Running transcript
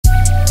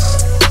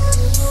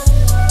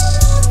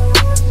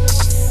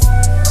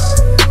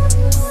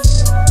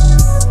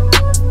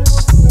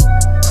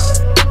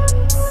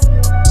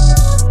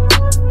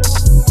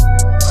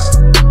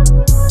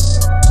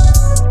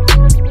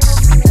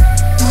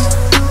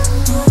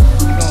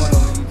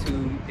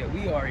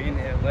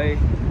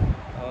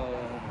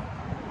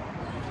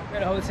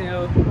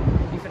hotel.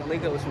 We finna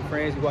link up with some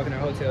friends. We walk in our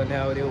hotel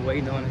now. They were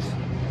waiting on us.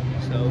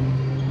 So,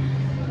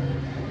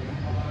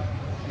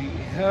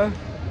 huh?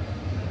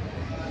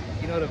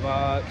 You know the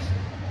vibes.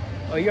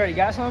 Oh, you already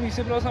got some? You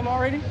sipping on something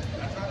already? I'm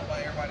trying to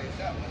buy everybody a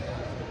shot.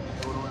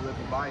 They would only let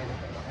me buy it.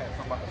 I had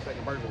somebody to shake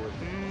a burger with.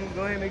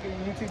 Go ahead and make your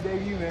YouTube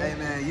debut, man. Hey,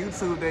 man,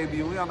 YouTube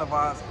debut. We on the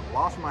vibes.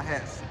 Lost my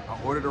hats. I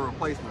ordered a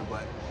replacement,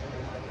 but.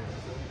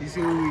 You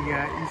see what we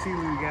got. You see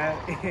what we got.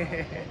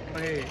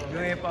 Go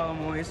ahead and follow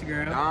him on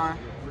Instagram.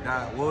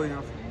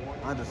 Don.Williams_.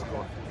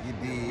 You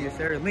did. Yes,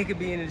 sir. Link will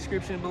be in the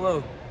description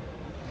below.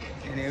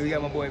 And then we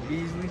got my boy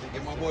Beasley.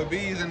 Get my boy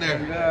Bees in there.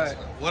 God.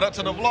 What up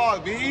to the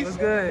vlog, Bees? What's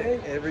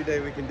good? Every day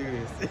we can do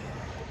this.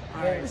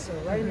 Alright, so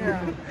right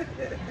now,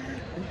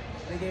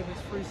 they gave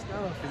us free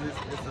stuff.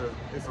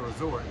 It's a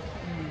resort.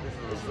 It's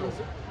a resort.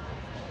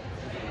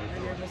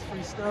 They gave us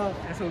free stuff.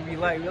 That's what we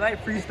like. We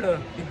like free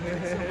stuff.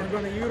 So we're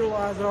going to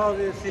utilize all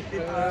this.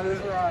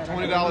 That's right.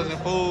 $20 in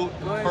food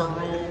per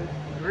room.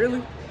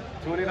 Really?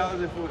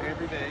 $20 in food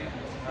every day.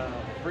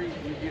 Free.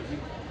 You get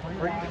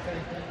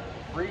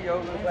free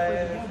yoga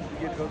class.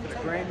 You get to go to the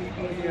Grammy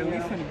Yeah, we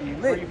finna be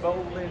lit. Free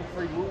bowling.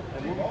 Free movie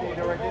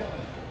theater right there.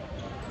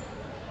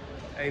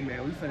 Hey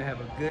man, we finna have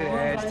a good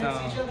ass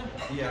time.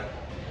 Yeah.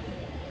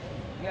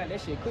 Yeah,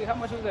 that shit quick. How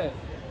much was that?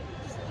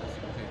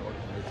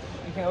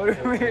 You can't order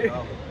from here.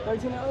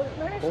 $13?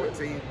 Man,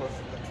 14 plus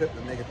a tip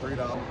to make it $3.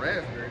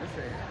 Raspberry. This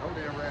ain't no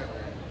damn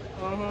raspberry.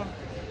 Uh-huh.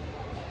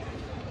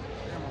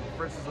 Damn, I'm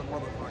fresh as a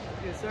motherfucker.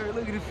 Yes, sir.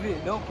 Look at the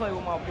fit. Don't play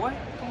with my boy.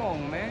 Come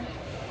on, man.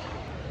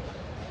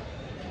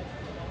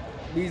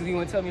 Beasley, you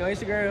want to tell me on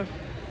Instagram?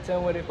 Tell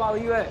them where they follow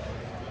you at.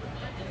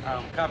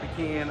 Copy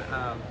Ken,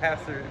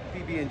 Pastor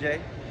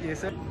PB&J. Yes,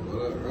 sir.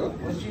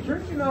 What you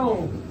drinking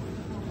on?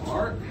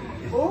 Mark.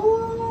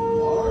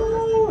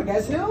 Oh,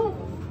 that's him?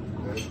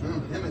 That's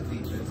him.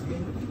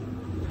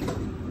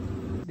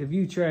 The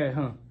view track,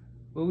 huh?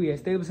 Where we at?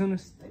 Staples Center?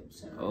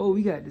 Oh,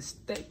 we got the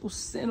Staples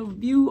Center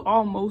view.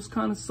 Almost,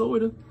 kind of,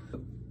 sort of.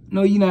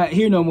 No, you're not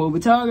here no more.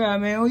 But tall guy,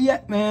 man. Where you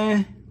at,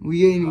 man?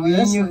 We in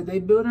What they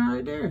building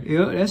right there.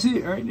 Yeah, that's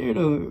it right there,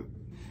 though.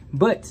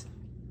 But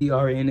we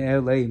are in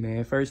LA,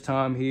 man. First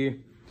time here.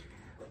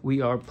 We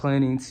are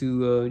planning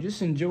to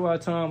just enjoy our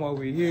time while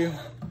we're here.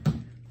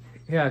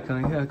 Here I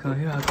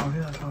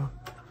come.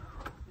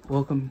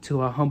 Welcome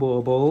to our humble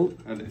abode.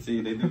 I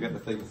see they do got the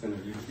Staples Center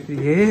view.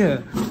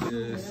 Yeah.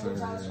 Yes, sir.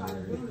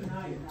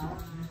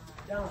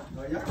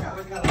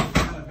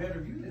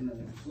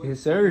 Yes,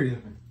 sir.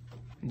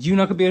 You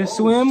not gonna be able to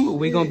swim?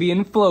 We're gonna be in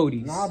the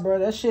floaties. Nah, bro,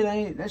 that shit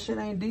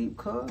ain't deep,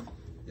 cuz.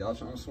 Y'all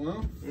trying to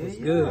swim? It's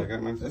good.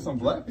 There's some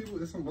black people.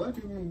 There's some black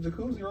people in the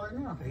jacuzzi right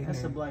now.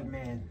 That's a black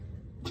man.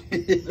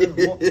 There's at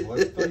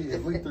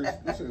least three.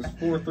 This is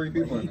 4 or 3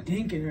 people in He it.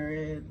 dinking her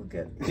head. Look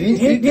at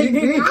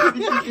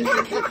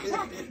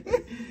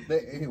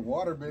They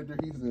waterbender.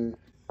 He said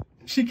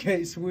she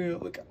can't swim.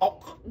 Look at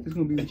It's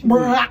gonna be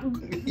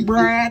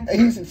Brad.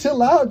 he said,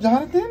 chill out,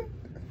 Jonathan.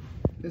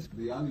 Do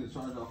y'all need to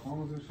charge our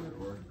phones and shit,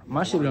 or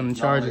my shit on the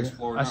charger.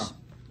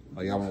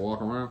 Like y'all wanna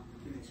walk around?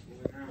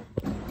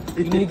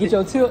 You need to get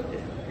your tip?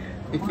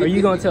 Or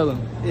you gonna tell them?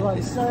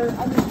 Like, sir,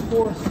 I need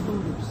 4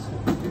 scooters.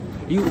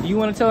 You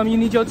wanna tell them you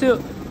need your tip?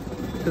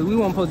 Cause we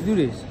weren't supposed to do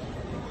this.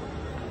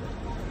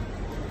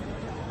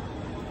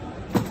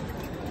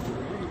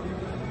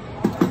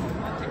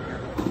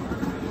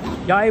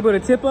 Y'all able to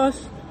tip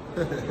us?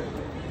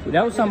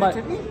 That was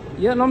somebody.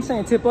 Yeah, no, I'm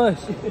saying tip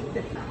us.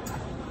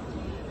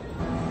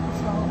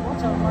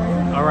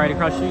 All right,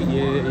 across the street.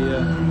 Yeah.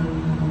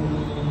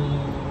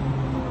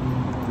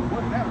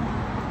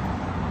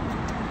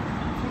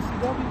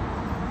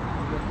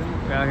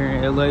 We're out here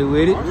in LA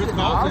with it.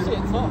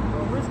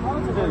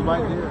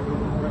 Right there.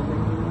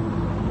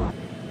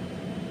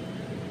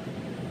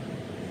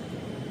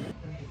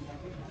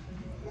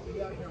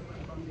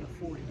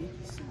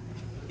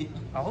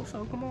 I hope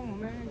so. Come on,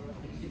 man.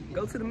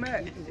 Go to the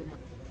mat.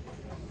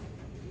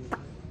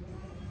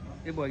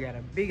 This boy got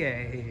a big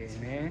ass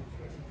head, man.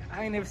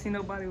 I ain't never seen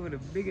nobody with a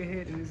bigger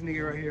head than this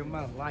nigga right here in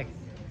my life.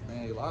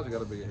 Man, Elijah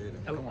got a bigger head.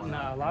 Come on.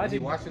 Nah, When Elijah. he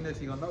watching this,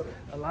 he gonna know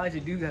that. Elijah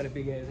do got a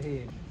big ass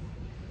head.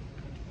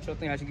 What y'all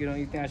think I should get on?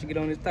 You think I should get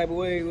on this type of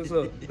way? What's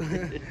up?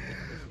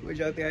 What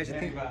y'all think I should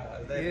think?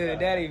 Yeah,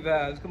 daddy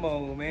vibes. Come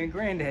on, man.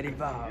 Granddaddy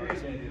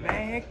vibes.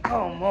 Man,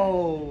 come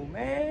on,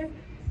 man.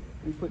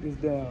 Let me put this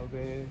down,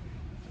 man.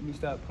 Let me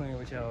stop playing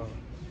with y'all.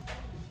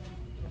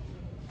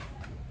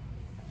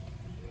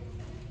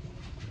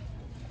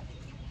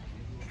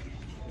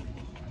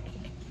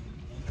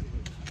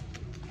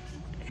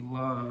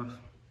 Wow.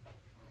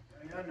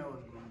 Y'all know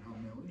what's going on,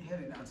 man. We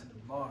headed out to the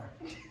bar.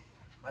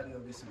 About to go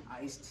get some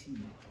iced tea.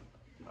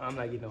 I'm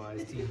not getting no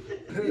iced tea.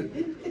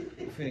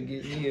 Finna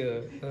get me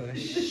a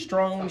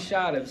strong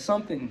shot of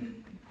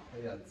something.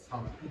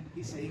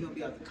 He said he gonna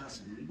be out the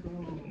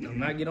Casamigos. I'm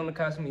not getting on the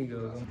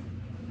Casamigos.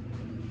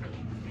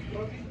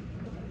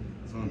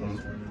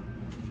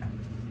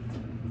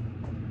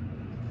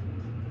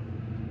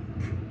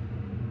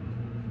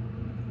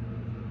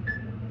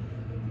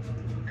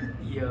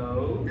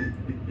 Yo,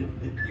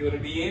 you wanna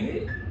be in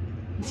it?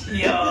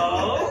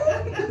 Yo!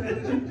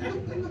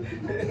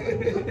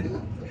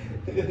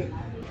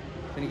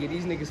 Finna get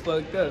these niggas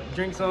fucked up.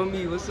 Drinks on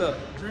me, what's up?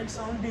 Drinks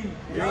on me.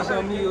 Drinks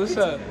on me, what's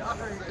up?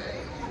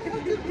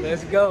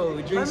 Let's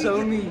go, drinks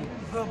on me.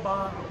 The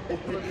bottle.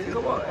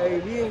 Come on, hey,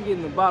 we ain't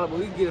getting the bottle, but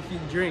we can get a few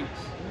drinks.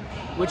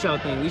 What y'all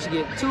think? We should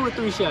get 2 or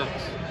 3 shots.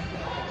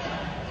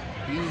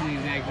 These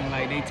niggas acting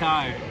like they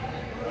tired.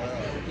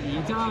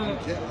 You tired?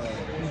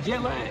 You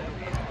jet lag?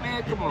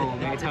 Man, come on,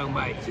 man. Talking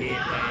about jet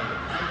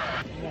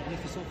lag.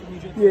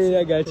 Yeah,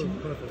 I got you.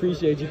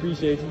 Appreciate you,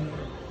 appreciate you.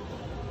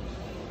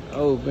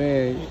 Oh,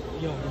 man.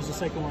 Yo, there's a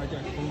second one right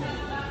there. Come on.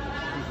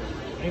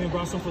 I even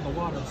brought some for the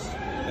waters.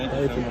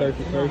 Perfect,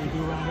 perfect, perfect.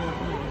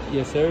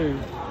 Yes, sir.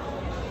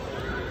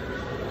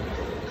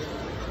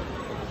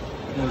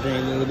 I'm gonna drink a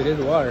little bit of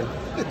the water.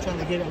 I'm trying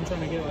to get it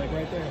like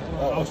right there.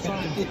 I was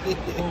trying.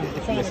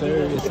 Yes,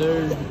 sir, yes,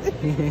 sir.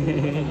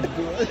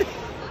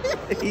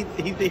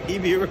 he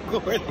be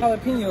recording.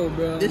 Jalapeno,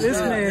 bro. This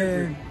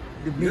man,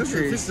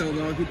 Demetrius,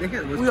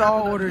 we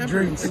all ordered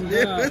drinks.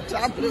 This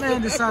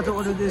man decided to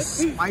order this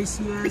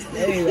spicy ass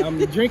thing. Hey,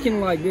 I'm drinking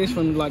like this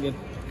from like a...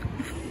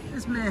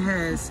 This man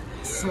has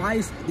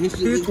sliced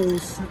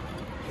pickles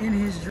in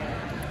his drink.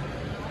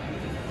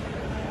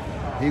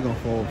 He gonna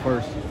fold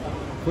first.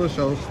 Full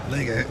shows.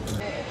 Nigga.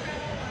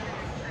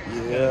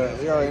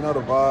 Yeah, you already know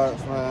the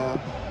vibes, man.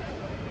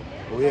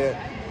 We at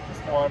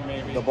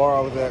the bar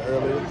I was at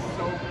earlier.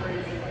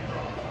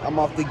 I'm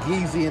off the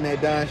geezy in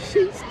that Don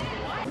shit.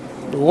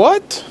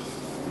 What?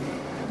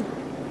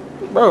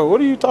 Bro, what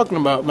are you talking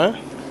about, man?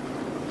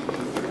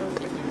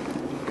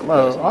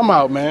 Bro, I'm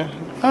out, man.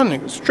 That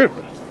nigga's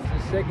tripping.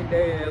 It's the second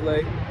day in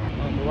LA.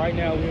 But right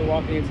now we're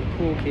walking into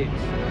pool kicks.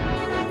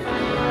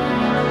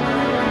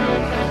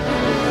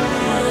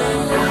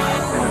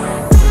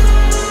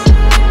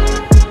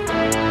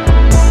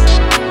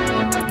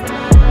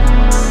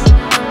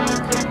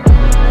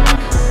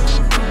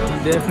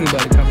 Definitely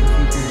about to come to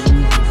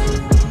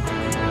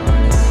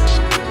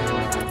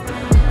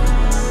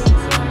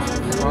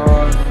I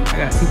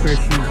got 2 pair of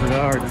shoes, but I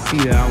already see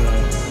that I want.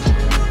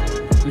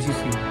 What you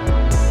see?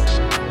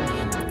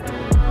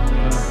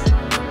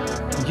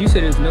 But you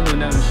said there's another one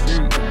down the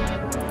street.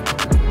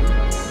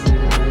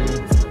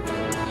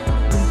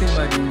 What do you think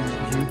about these,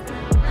 G?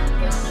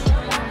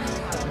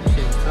 This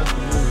shit is tough to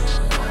move.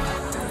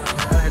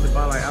 I had to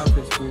buy like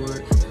outfits for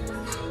it.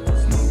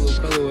 See a little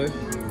colorway.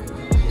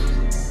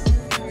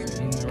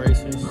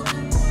 Racers.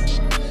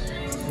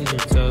 These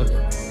are tough.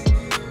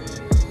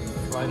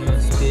 Sliding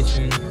and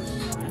stitching. I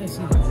didn't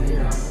see that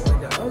here. Like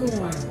the other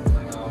one is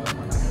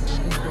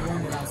the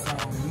one that I saw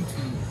on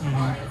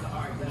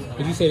YouTube.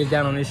 But you said it's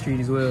down on this street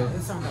as well.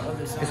 It's on the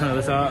other side. It's on the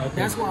other side? Okay.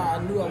 That's why I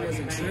knew I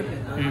wasn't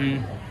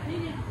tripping.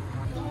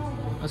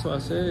 That's what I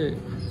said.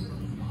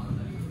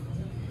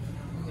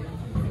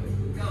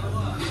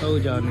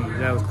 Told y'all niggas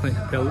that was Clint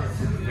Capella.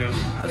 Yeah.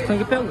 That's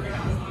Clint Capella.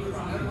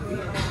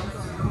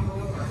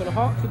 For the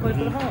Hawks, he plays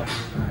for the Hawks.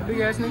 Big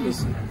ass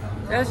niggas.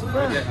 That's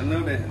bro. Yeah, I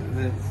know that.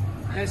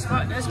 That's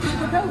Clint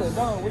Capella,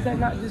 dog. Was that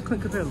not just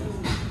Clint Capella?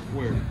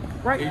 Where?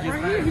 Right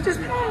here. He just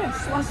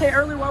passed. What I said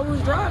earlier while we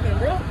was driving,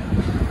 bro.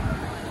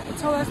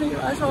 That's all I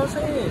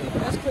said.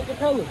 That's Clint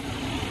Capella.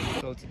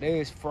 So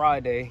today is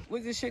Friday.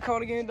 What's this shit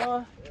called again,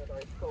 dog?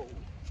 Paradise Cove.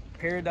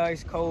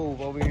 Paradise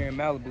Cove over here in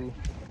Malibu.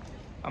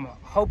 I'm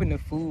hoping the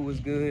food was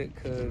good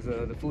because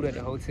the food at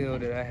the hotel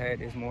that I had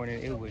this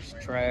morning, it was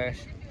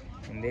trash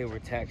and they were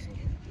taxing.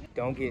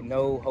 Don't get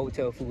no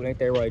hotel food, ain't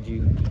that right, G?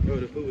 Yo,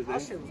 the food was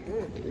That shit was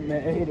good.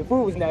 Man, hey, the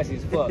food was nasty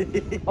as fuck.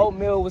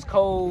 Oatmeal was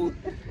cold,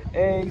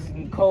 eggs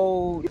and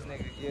cold.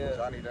 Yeah,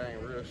 Johnny Dang,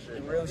 real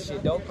shit. real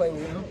shit. Don't play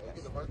with him.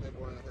 He's the birthday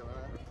boy in here,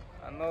 man.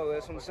 I know,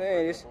 that's what I'm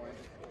saying. It's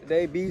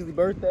today Beasley's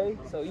birthday,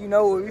 so you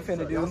know what we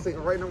finna Y'all do.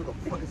 sitting right now with the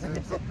fuck is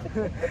that?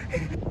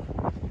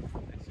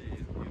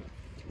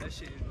 That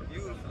shit is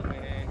beautiful,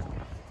 man.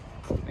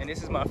 And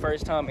this is my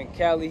first time in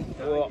Cali.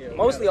 Well,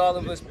 mostly all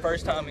of us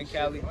first time in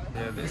Cali.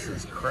 Yeah, this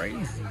is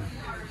crazy.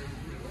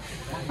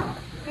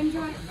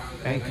 Enjoy.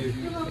 Thank you.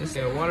 It's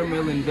a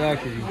watermelon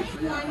daiquiri.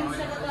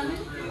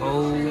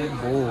 Oh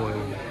boy.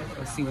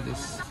 Let's see what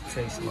this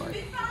tastes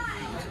like.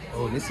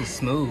 Oh, this is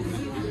smooth.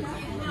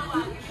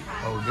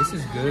 Oh, this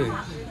is good.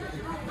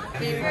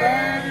 Happy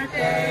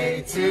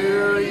birthday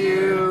to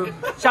you.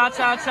 Cha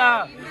cha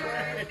cha.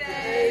 Happy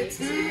birthday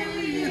to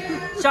you.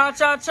 Cha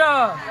cha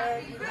cha.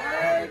 Happy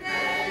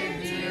birthday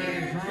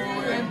dear Drew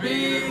and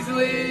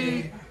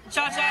Beasley.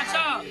 Cha cha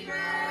cha. Happy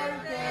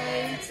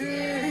birthday to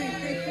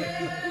you.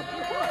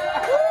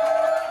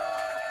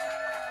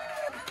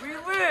 We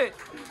lit.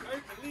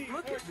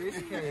 Look at this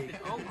cake.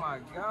 Oh my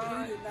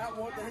God.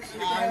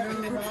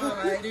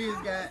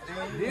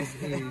 This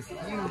is huge.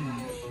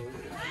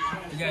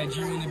 You got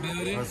Drew in the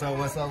building. What's up,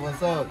 what's up,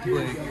 what's up?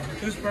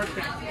 Whose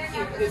birthday?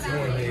 It's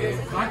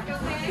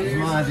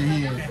mine to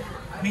his.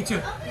 Me too.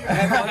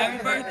 Happy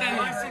birthday.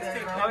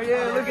 Oh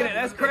yeah, look at it.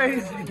 That's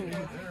crazy.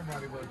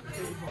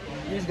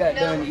 We just got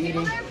done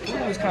eating.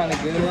 It was kind of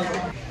good.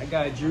 I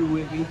got Drew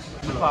with me.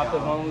 He popped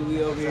up on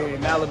we over here in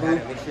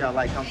Malibu. Make sure y'all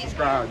like, come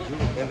subscribe. Drew,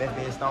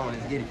 MFN Stone,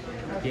 let's get it.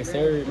 Yes,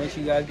 sir. Make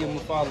sure you guys give him a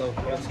follow.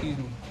 Oh, excuse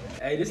me.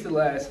 Hey, this is the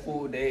last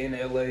full day in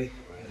LA.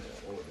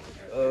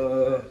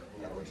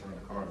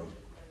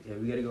 Yeah,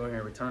 we gotta go here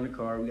and return the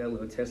car. We got a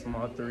little Tesla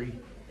Model 3.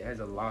 It has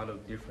a lot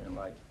of different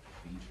like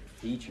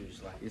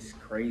features. Like it's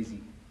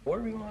crazy. Where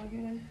are we going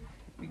again?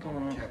 We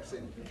going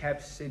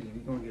Cap City.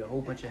 We gonna get a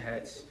whole bunch of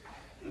hats.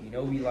 You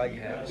know we like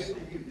hats.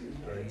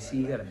 You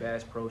see, he got a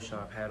Bass Pro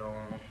Shop hat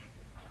on.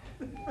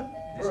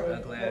 This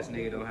ugly ass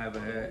nigga don't have a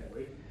hat.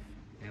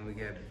 And we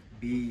got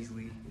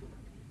Beasley.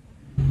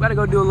 We gotta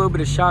go do a little bit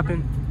of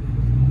shopping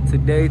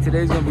today.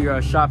 Today's gonna be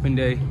our shopping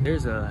day.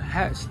 There's a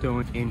hat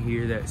store in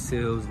here that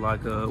sells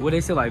like what they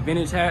sell, like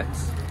vintage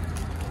hats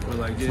or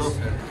like this.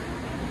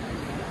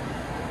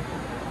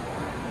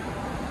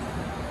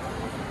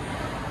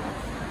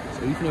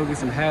 So you can go get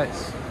some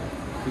hats.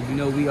 Cause you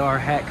know we are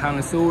hat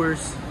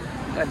connoisseurs.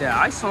 Got that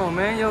ice on,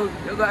 man. Yo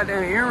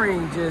goddamn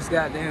earring just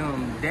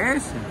goddamn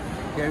dancing.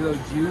 There go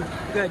Jude. You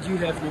got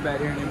Jude Hefner back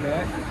there in the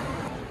back.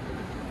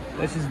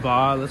 Let's just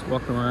vibe. Let's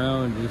walk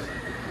around and just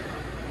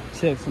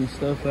check some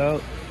stuff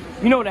out.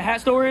 You know what a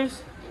hat store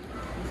is?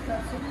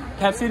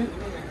 Cap City?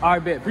 All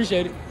right, bet.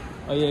 Appreciate it.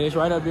 Oh, yeah, it's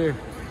right up there.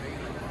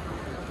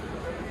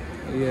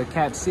 Oh, yeah,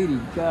 Cap City.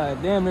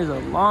 God damn, there's a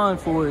lawn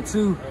for it,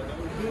 too.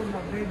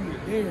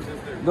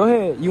 Go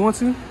ahead. You want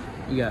to?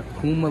 You got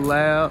Puma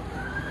Lab.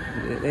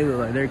 They look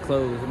like they're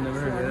closed. I've never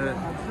heard of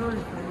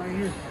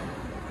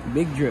that.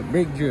 Big drip,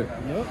 big drip.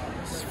 Yep,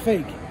 it's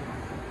fake.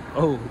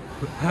 Oh.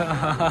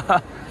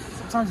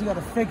 Sometimes you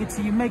gotta fake it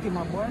till you make it,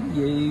 my boy.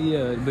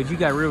 Yeah. But you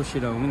got real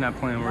shit on. We're not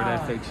playing with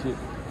that fake shit.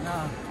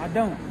 Nah, I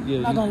don't. Yeah,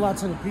 I'm not gonna lie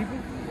to the people.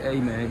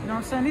 Hey, man. You know what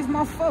I'm saying? These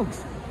my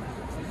folks.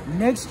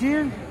 Next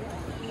year,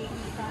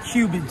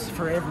 Cubans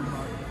for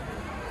everybody.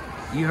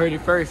 You heard it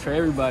first, for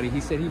everybody.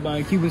 He said he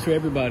buying Cubans for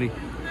everybody.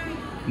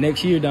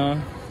 Next year,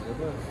 Don.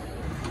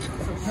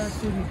 So Cap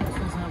City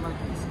doesn't have like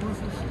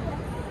exclusive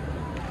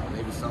shit.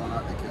 Maybe selling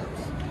out the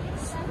caps.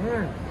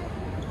 There.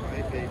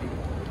 Right, baby.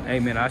 Hey,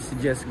 man, I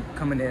suggest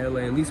coming to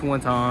LA at least one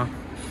time.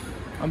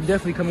 I'm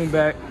definitely coming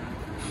back.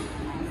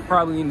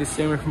 Probably in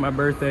December for my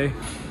birthday.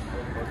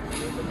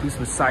 Do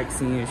some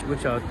sightseeing.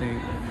 What y'all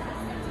think?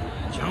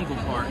 Jungle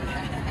Park.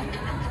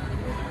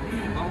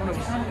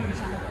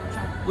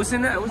 What's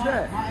in that? What's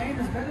that? My aim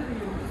is better than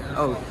you.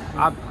 Oh,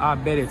 I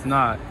bet it's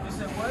not. You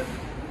said what?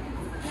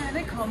 Man,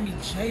 they call me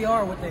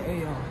JR with the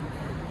AR.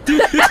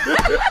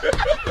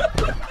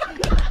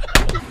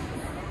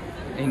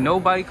 Ain't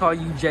nobody call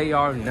you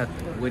JR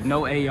nothing with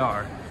no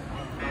AR.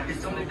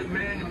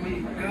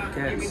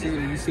 Cat City,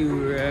 you see where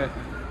we're at.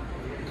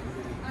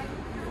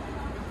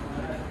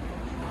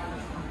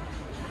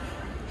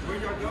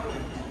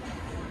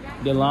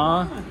 The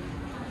lawn.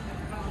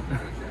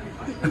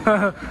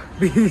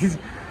 Bees.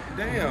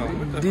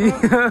 Damn, what the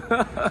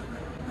fuck?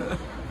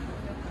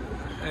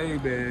 Hey,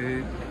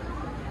 man.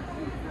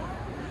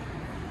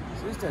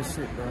 What's that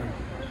shit, bro?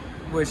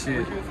 What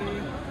shit?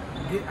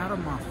 Get out of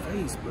my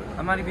face, bro.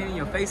 I'm not even in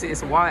your face.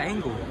 It's a wide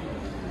angle.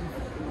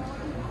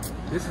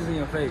 This is in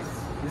your face.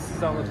 This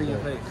is all up in your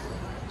face.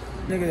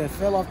 Nigga that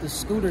fell off the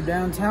scooter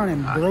downtown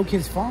and broke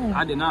his phone.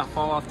 I did not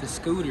fall off the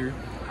scooter.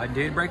 I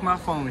did break my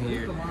phone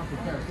here.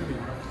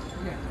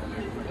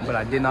 But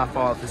I did not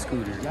fall off the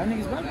scooter. Y'all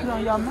niggas better put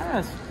on y'all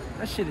mask.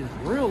 That shit is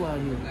real out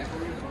here.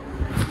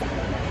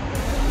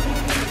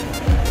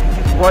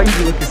 Why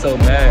you looking so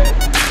mad?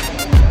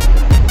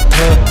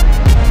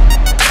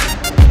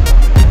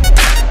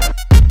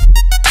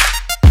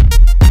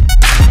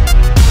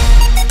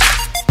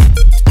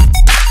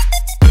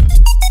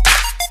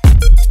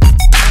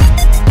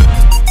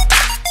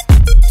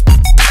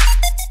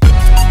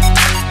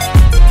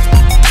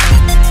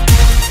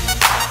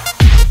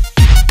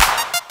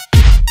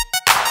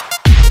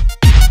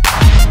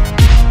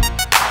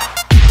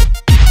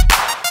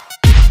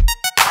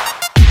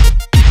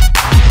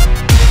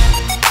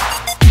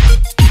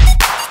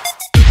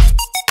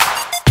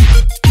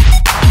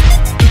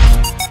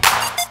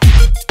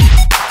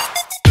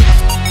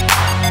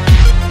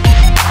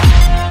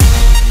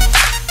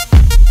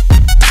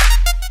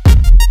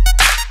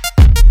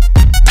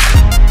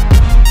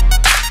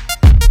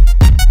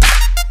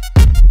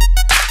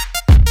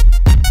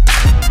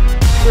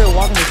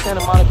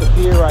 Santa Monica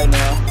Pier right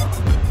now.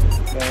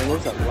 Man,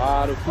 there's a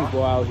lot of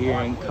people out here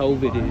and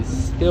COVID is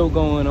still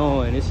going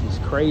on. This is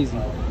crazy.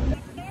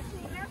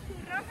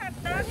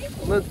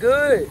 Look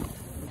good.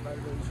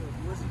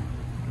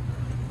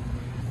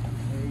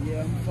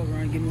 Yeah, I'm gonna fuck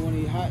around and give me one of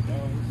these hot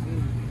dogs.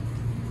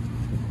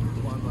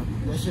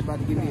 That shit about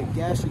to give me a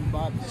gastric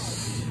body.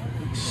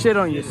 Shit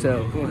on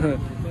yourself.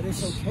 But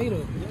it's okay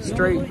though.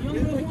 Straight.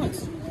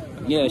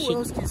 Yeah, Who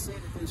else can say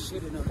that they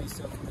shitting on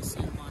themselves from the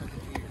Santa Monica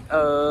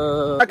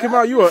Pier? I came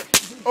out, you are.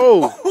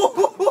 Oh.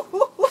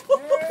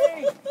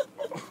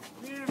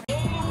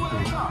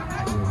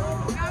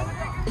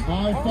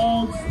 All right,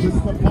 folks, this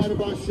is the part of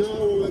our show.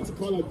 We'll let you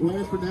call it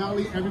grand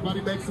finale.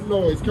 Everybody make some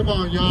noise. Come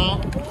on,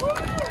 y'all.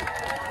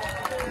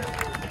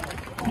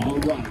 All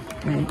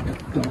right.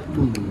 Don't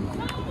move.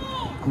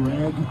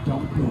 Greg,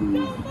 don't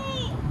move.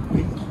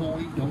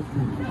 Bitcoin, don't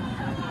move.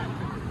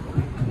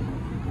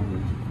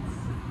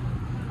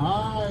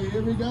 All right,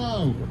 here we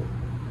go.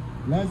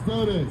 Let's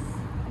do this.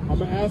 I'm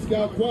gonna ask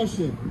y'all a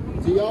question.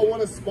 Do y'all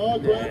want a small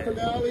grand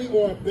finale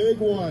or a big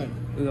one?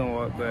 We're gonna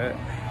walk back.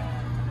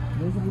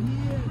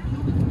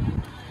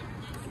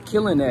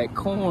 Killing that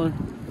corn.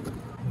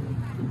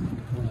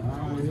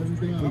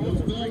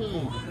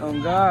 Oh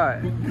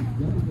God.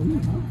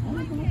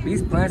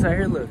 These plants out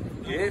here look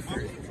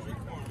different.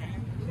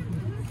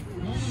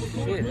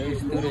 Shit, they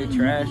just threw their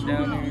trash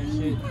down there and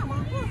shit.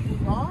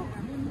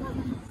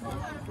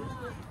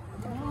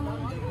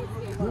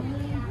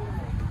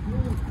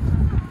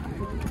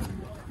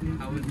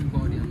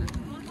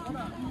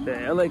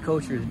 The LA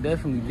culture is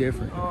definitely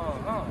different.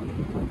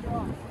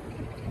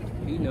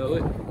 You know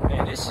it.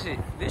 Man,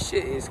 this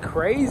shit is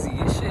crazy.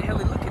 This shit, hell,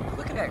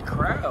 look at that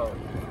crowd.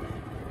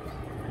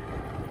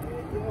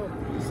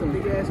 Some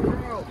big ass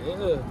crowd.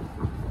 Yeah.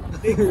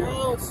 Big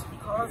crowds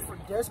for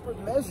desperate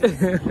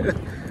measures.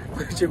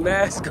 Put your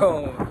mask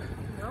on.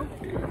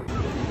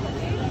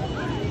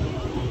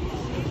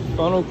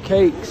 Funnel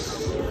cakes.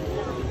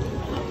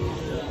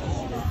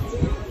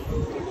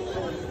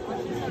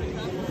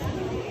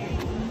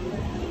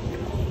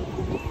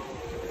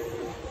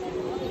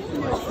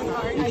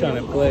 You trying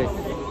to play?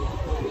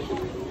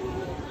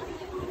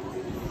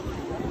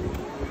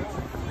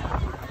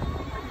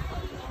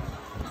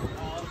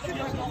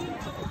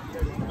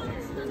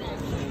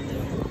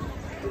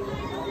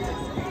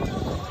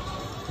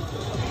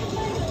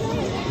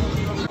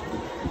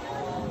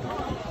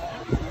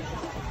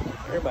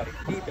 Everybody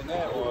deep in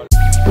that water.